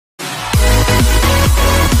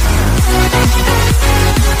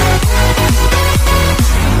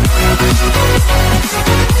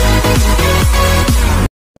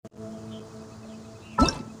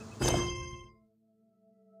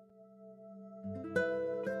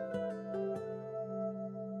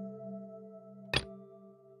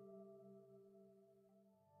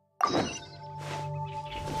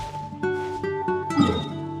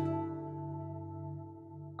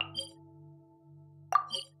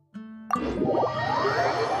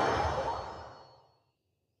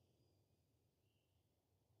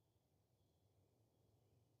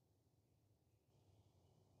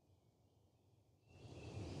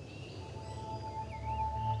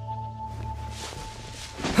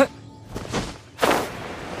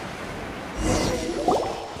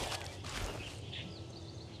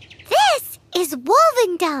Is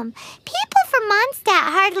Wolvendom. People from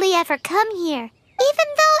Mondstadt hardly ever come here. Even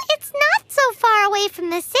though it's not so far away from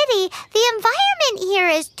the city, the environment here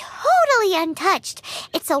is totally untouched.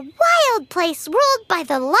 It's a wild place ruled by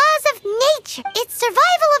the laws of nature. It's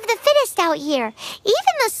survival of the fittest out here.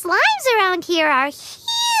 Even the slimes around here are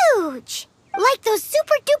huge. Like those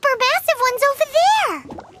super duper massive ones over there.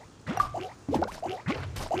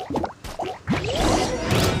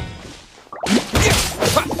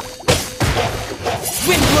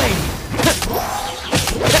 Windblade!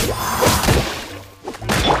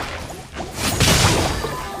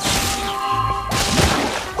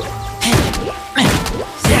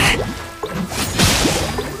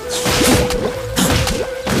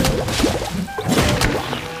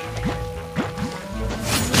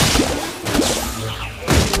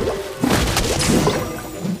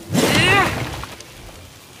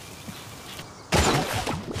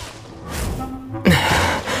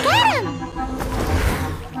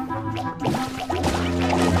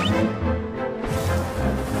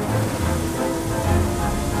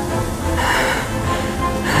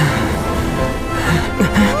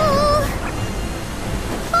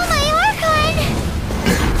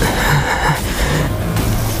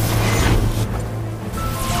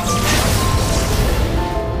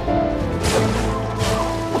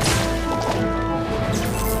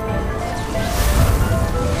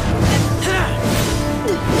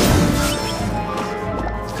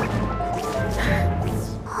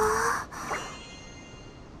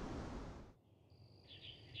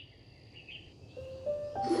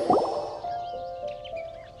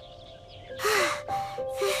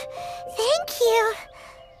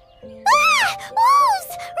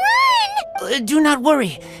 Do not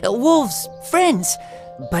worry. Wolves, friends.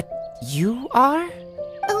 But you are?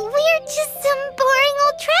 We're just some boring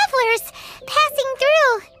old travelers passing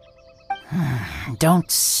through.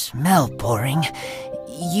 Don't smell boring.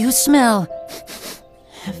 You smell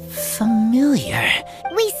familiar.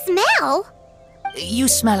 We smell? You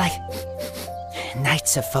smell like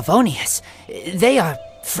Knights of Favonius. They are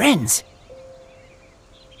friends.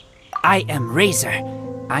 I am Razor.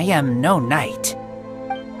 I am no knight.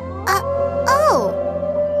 Oh.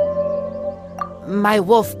 My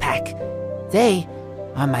wolf pack. They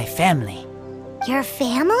are my family. Your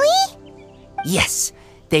family? Yes,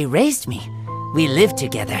 they raised me. We live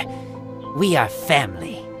together. We are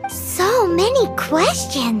family. So many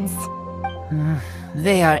questions.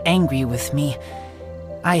 They are angry with me.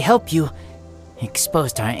 I helped you.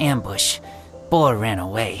 Exposed our ambush. Boar ran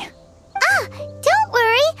away. Don't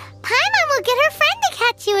worry. Paimon will get her friend to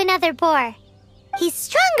catch you another boar. He's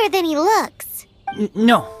stronger than he looks.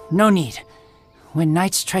 No need. When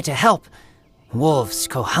knights try to help, wolves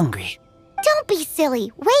go hungry. Don't be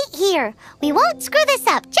silly. Wait here. We won't screw this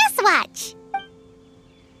up. Just watch.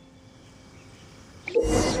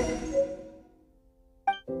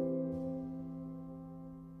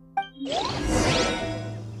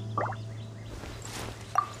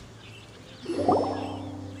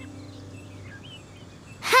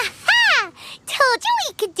 Ha-ha! Told you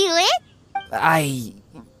we could do it.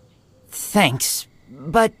 Thanks,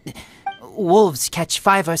 but wolves catch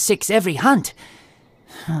 5 or 6 every hunt.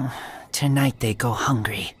 Tonight they go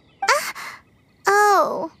hungry.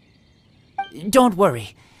 Oh. Don't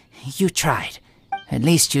worry. You tried. At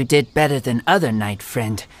least you did better than other knight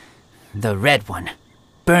friend. The red one.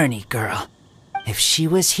 Bernie girl. If she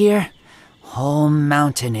was here, whole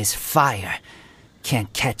mountain is fire.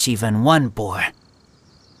 Can't catch even one boar.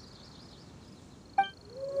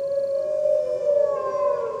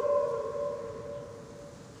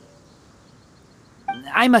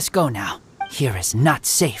 I must go now. Here is not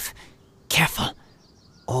safe. Careful.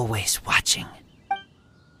 Always watching.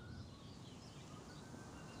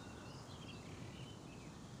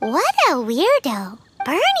 What a weirdo.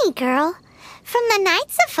 Bernie girl. From the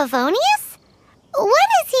Knights of Favonius? What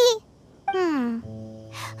is he? Who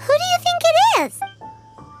do you think it is?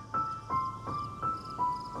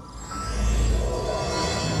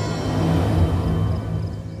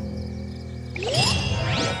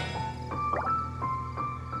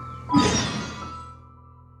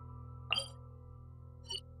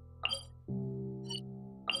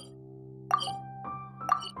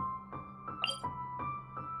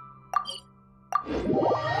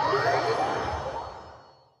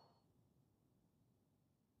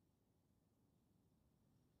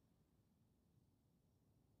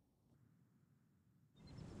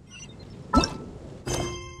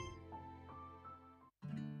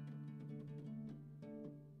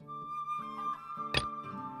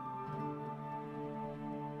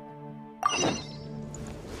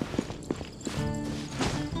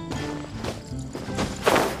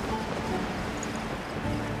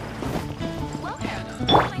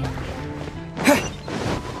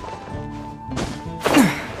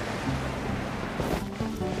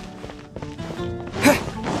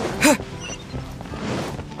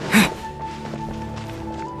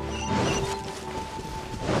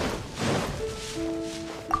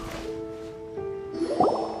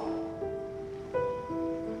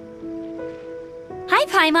 Hi,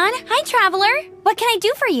 Paimon. Hi, Traveler. What can I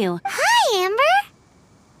do for you? Hi, Amber.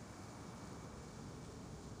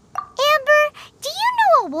 Amber, do you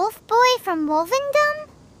know a wolf boy from Wolvendom?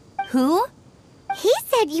 Who? He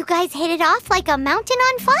said you guys hit it off like a mountain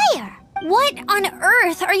on fire. What on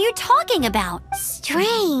earth are you talking about?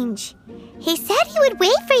 Strange. He said he would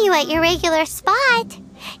wait for you at your regular spot.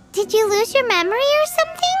 Did you lose your memory or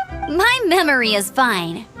something? My memory is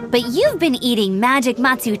fine, but you've been eating magic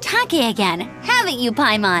matsutake again, haven't you,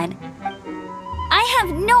 Paimon? I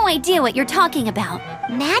have no idea what you're talking about.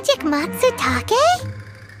 Magic matsutake?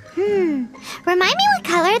 Remind me what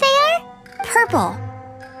color they are? Purple.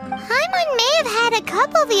 Paimon may have had a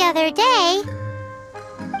couple the other day.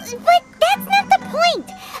 But that's not the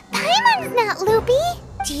point. Paimon's not loopy.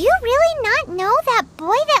 Do you really not know that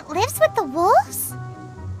boy that lives with the wolves?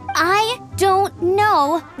 I don't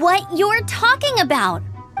know what you're talking about.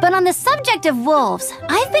 But on the subject of wolves,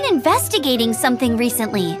 I've been investigating something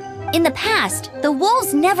recently. In the past, the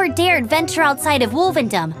wolves never dared venture outside of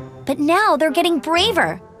Wolvendom, but now they're getting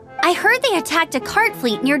braver. I heard they attacked a cart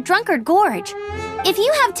fleet near Drunkard Gorge. If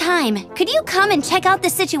you have time, could you come and check out the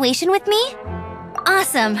situation with me?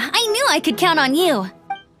 Awesome, I knew I could count on you.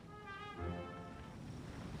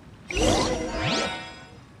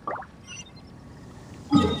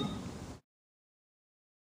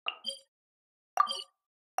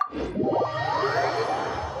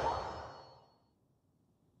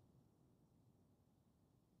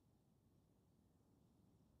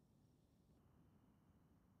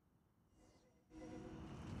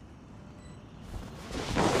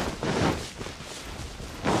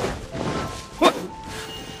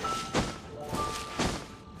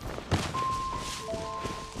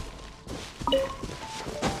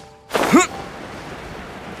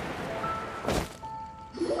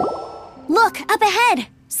 Look, up ahead!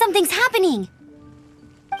 Something's happening!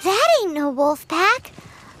 That ain't no wolf pack.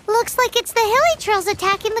 Looks like it's the hilly trails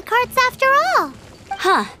attacking the carts after all.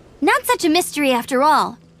 Huh, not such a mystery after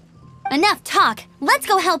all. Enough talk, let's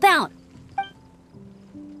go help out!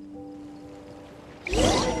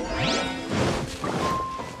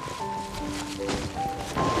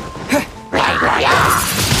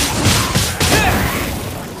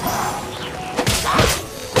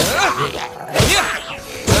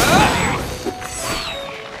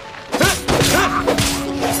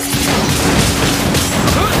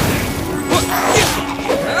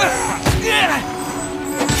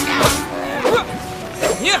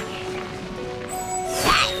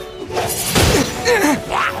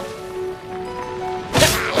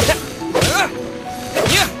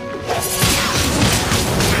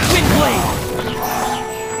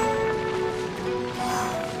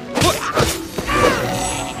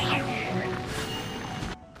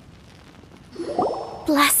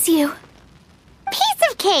 Bless you. Piece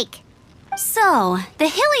of cake. So, the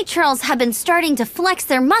hilly trolls have been starting to flex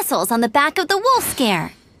their muscles on the back of the wolf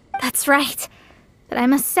scare. That's right. But I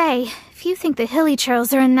must say, if you think the hilly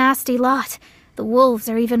trolls are a nasty lot, the wolves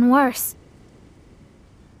are even worse.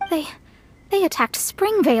 They attacked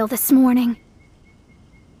Springvale this morning.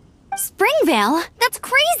 Springvale? That's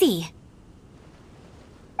crazy!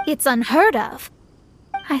 It's unheard of.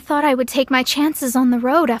 I thought I would take my chances on the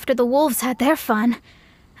road after the wolves had their fun.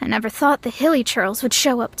 I never thought the hilly trolls would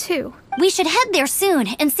show up too. We should head there soon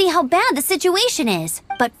and see how bad the situation is.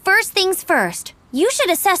 But first things first, you should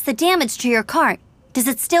assess the damage to your cart. Does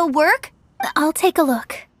it still work? I'll take a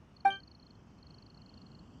look.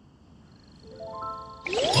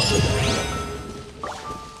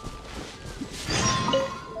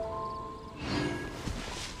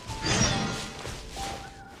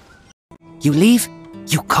 You leave,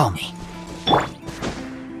 you call me.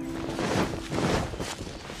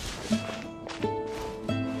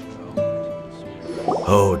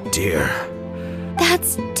 Oh dear.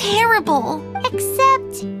 That's terrible.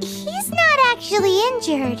 Except he's not actually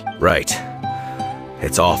injured. Right.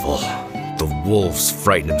 It's awful. The wolves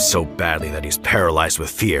frighten him so badly that he's paralyzed with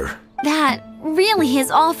fear. That really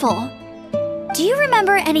is awful. Do you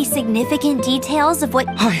remember any significant details of what...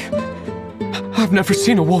 I've never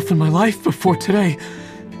seen a wolf in my life before today.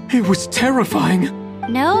 It was terrifying.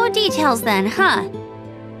 No details then, huh?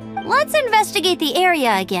 Let's investigate the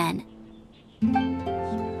area again.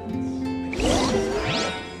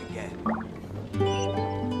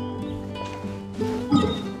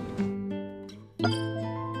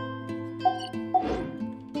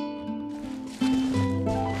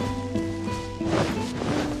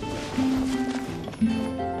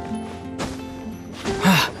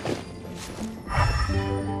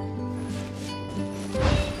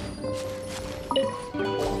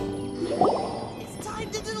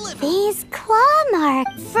 These claw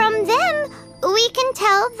marks. From them, we can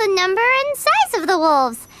tell the number and size of the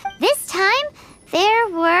wolves. This time, there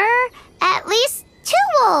were at least 2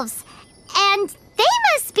 wolves. And they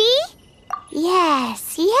must be...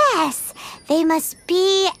 Yes, they must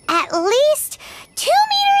be at least 2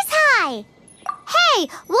 meters high. Hey,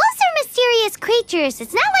 wolves are mysterious creatures.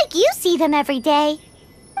 It's not like you see them every day.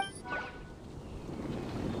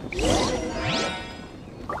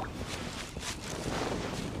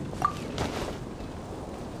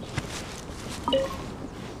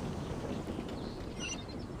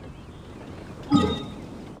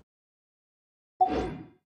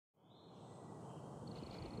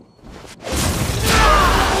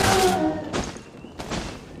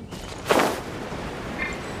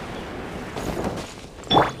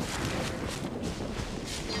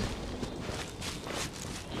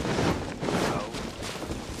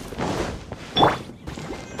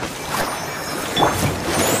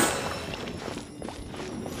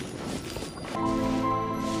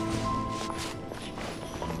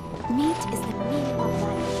 Meat is the meaning of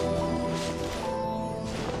life.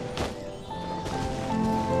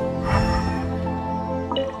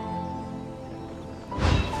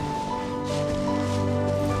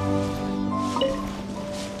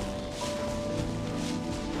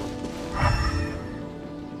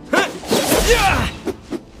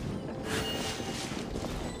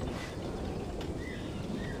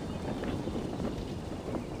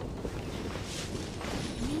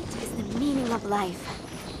 Meat is the meaning of life.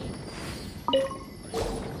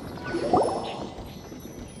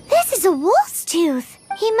 This is a wolf's tooth.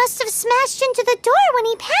 He must have smashed into the door when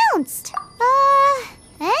he pounced.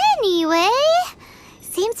 Anyway,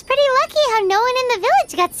 seems pretty lucky how no one in the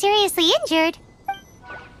village got seriously injured.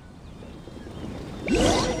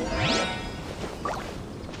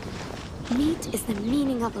 Meat is the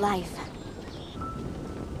meaning of life.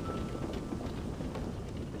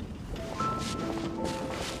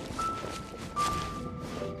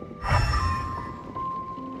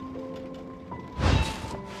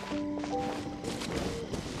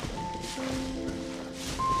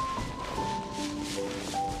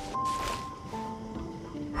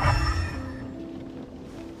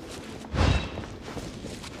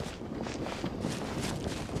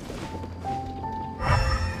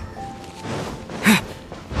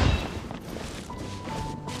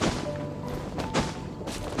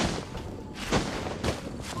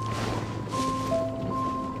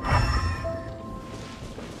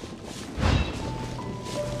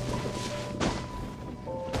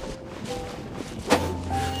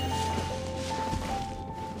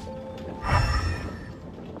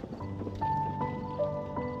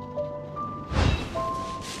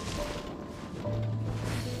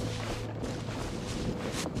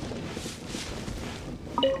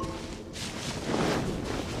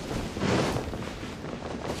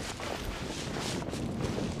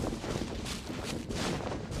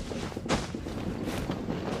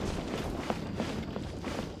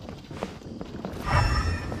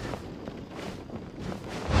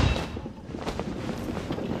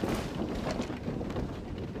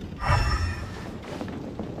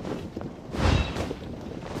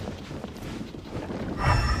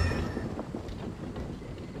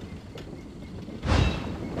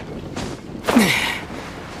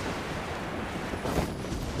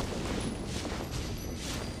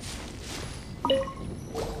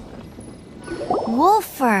 Wolf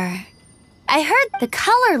fur. I heard the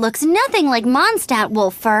color looks nothing like Mondstadt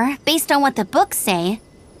wolf fur, based on what the books say.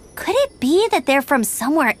 Could it be that they're from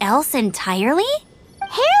somewhere else entirely?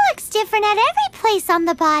 Hair looks different at every place on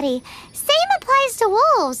the body. Same applies to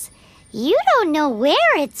wolves. You don't know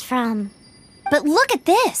where it's from. But look at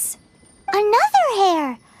this. Another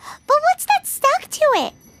hair. But what's that stuck to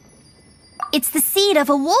it? It's the seed of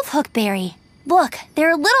a wolf hook berry. Look,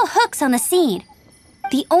 there are little hooks on the seed.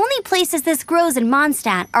 The only places this grows in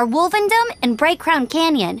Mondstadt are Wolvendom and Bright Crown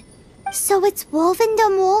Canyon. So it's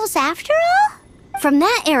Wolvendom wolves after all? From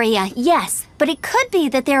that area, yes, but it could be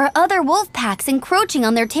that there are other wolf packs encroaching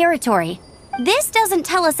on their territory. This doesn't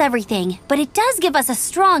tell us everything, but it does give us a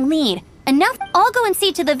strong lead. Enough. I'll go and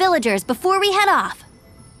see to the villagers before we head off.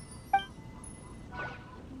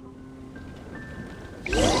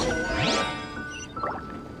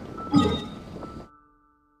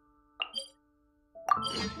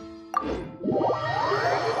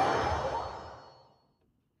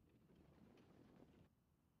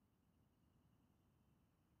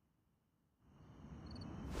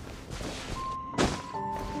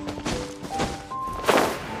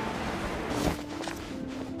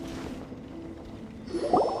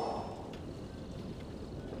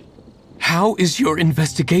 How is your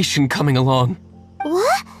investigation coming along?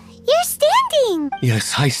 What?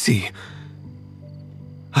 Yes, I see.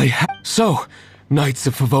 So, Knights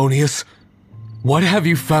of Favonius, what have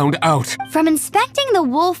you found out? From inspecting the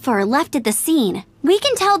wolf fur left at the scene, we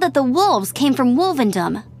can tell that the wolves came from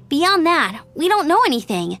Wolvendom. Beyond that, we don't know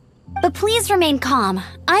anything. But please remain calm.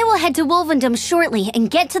 I will head to Wolvendom shortly and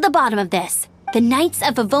get to the bottom of this. The Knights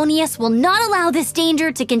of Favonius will not allow this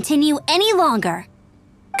danger to continue any longer.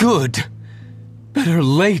 Good. Better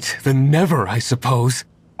late than never, I suppose.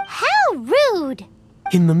 How rude!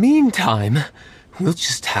 In the meantime, we'll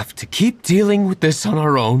just have to keep dealing with this on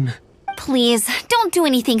our own. Please, don't do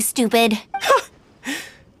anything stupid.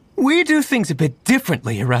 We do things a bit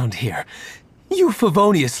differently around here. You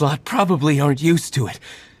Favonius lot probably aren't used to it.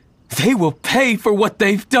 They will pay for what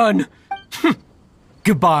they've done.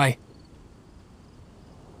 Goodbye.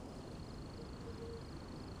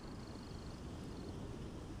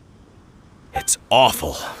 It's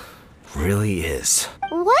awful. Really is.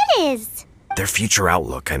 What is? Their future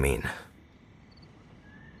outlook, I mean.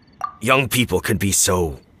 Young people can be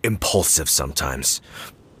so impulsive sometimes.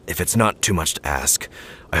 If it's not too much to ask,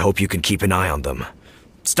 I hope you can keep an eye on them.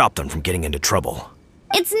 Stop them from getting into trouble.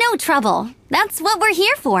 It's no trouble. That's what we're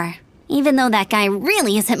here for. Even though that guy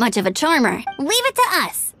really isn't much of a charmer, leave it to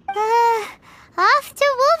us. Off to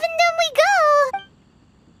Wolvendom we go!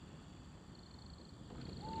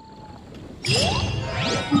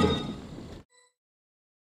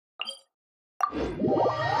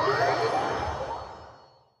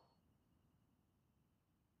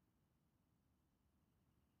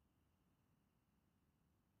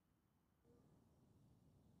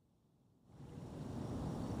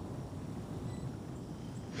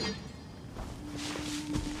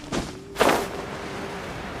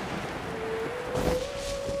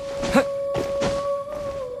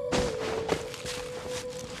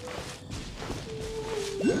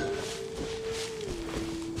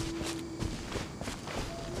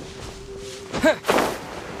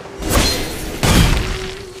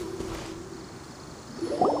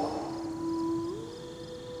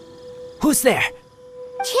 Who's there?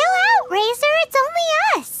 Chill out, Razor, it's only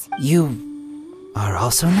us! You are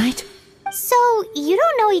also Knight? So, you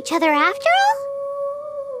don't know each other after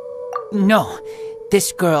all? No,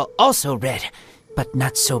 this girl also red, but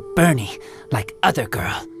not so burny like other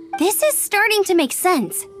girl. This is starting to make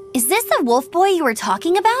sense. Is this the wolf boy you were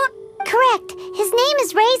talking about? Correct. His name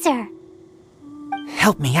is Razor.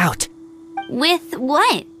 Help me out. With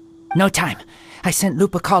what? No time. I sent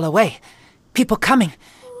Lupercal away. People coming.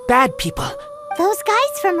 Bad people. Those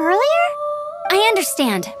guys from earlier? I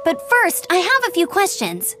understand, but first, I have a few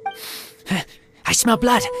questions. I smell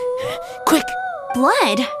blood. Quick!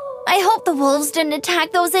 Blood? I hope the wolves didn't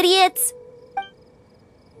attack those idiots.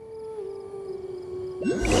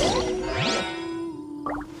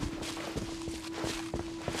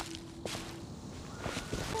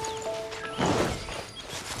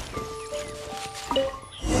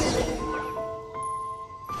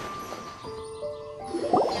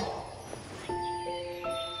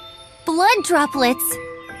 Blood droplets.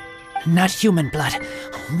 Not human blood.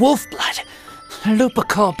 Wolf blood.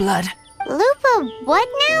 Lupercal blood. Lupa what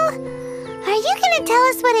now? Are you gonna tell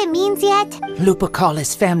us what it means yet? Lupercal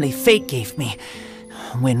is family fate gave me.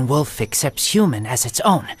 When wolf accepts human as its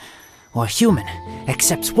own, or human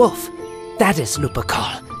accepts wolf, that is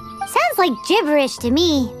Lupercal. Sounds like gibberish to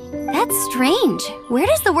me. That's strange. Where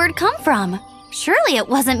does the word come from? Surely it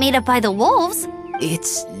wasn't made up by the wolves.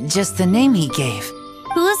 It's just the name he gave.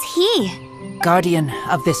 Who's he? Guardian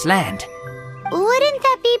of this land. Wouldn't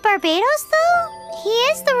that be Barbados, though? He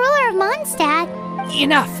is the ruler of Mondstadt.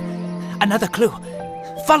 Enough! Another clue.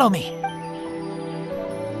 Follow me.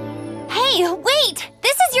 Hey, wait!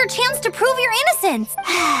 This is your chance to prove your innocence!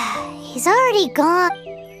 He's already gone.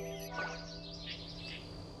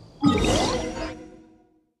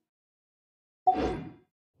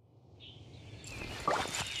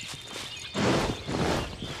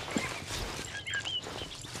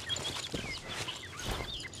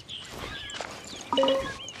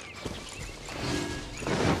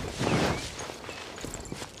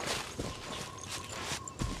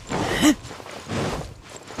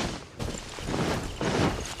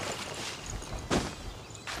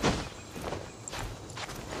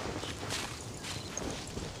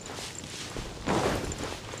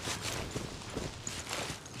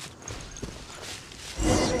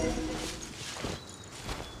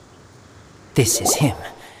 This is him.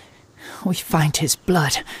 We find his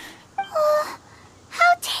blood.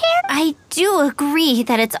 How terrible. I do agree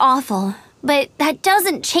that it's awful, but that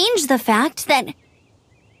doesn't change the fact that...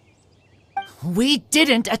 We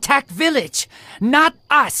didn't attack village. Not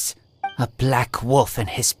us. A black wolf and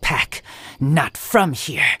his pack. Not from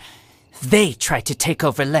here. They tried to take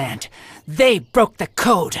over land. They broke the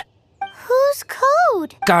code. Whose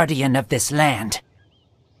code? Guardian of this land.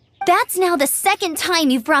 That's now the second time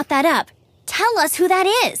you've brought that up. Tell us who that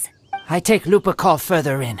is. I take Lupa call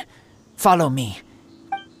further in. Follow me.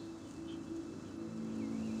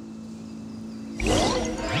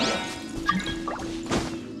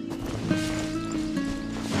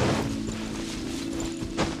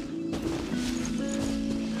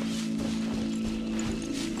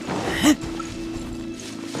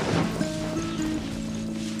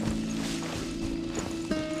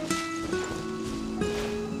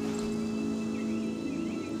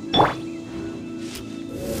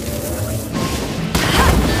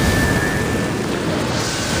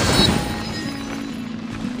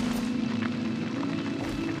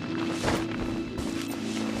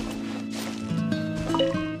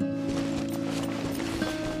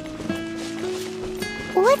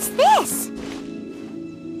 What's this?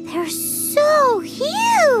 They're so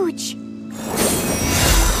huge!